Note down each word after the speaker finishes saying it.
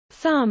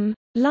Thumb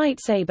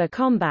lightsaber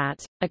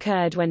combat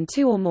occurred when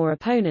two or more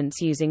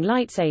opponents using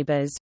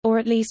lightsabers, or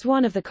at least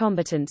one of the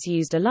combatants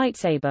used a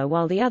lightsaber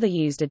while the other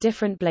used a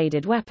different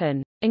bladed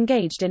weapon,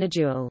 engaged in a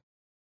duel.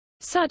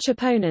 Such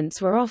opponents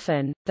were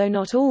often, though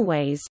not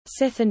always,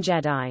 Sith and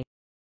Jedi.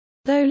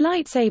 Though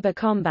lightsaber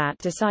combat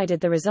decided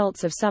the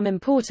results of some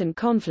important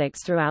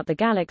conflicts throughout the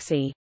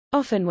galaxy,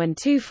 often when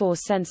two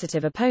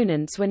Force-sensitive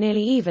opponents were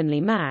nearly evenly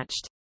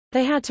matched,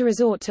 they had to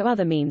resort to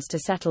other means to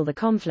settle the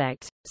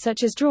conflict,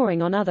 such as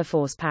drawing on other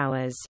Force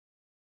powers.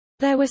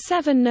 There were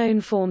 7 known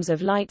forms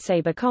of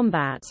lightsaber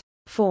combat: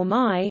 Form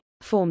I,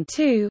 Form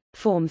II,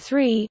 Form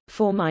III,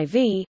 Form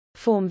IV,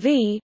 Form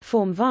V,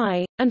 Form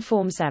Vi, and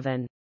Form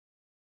 7.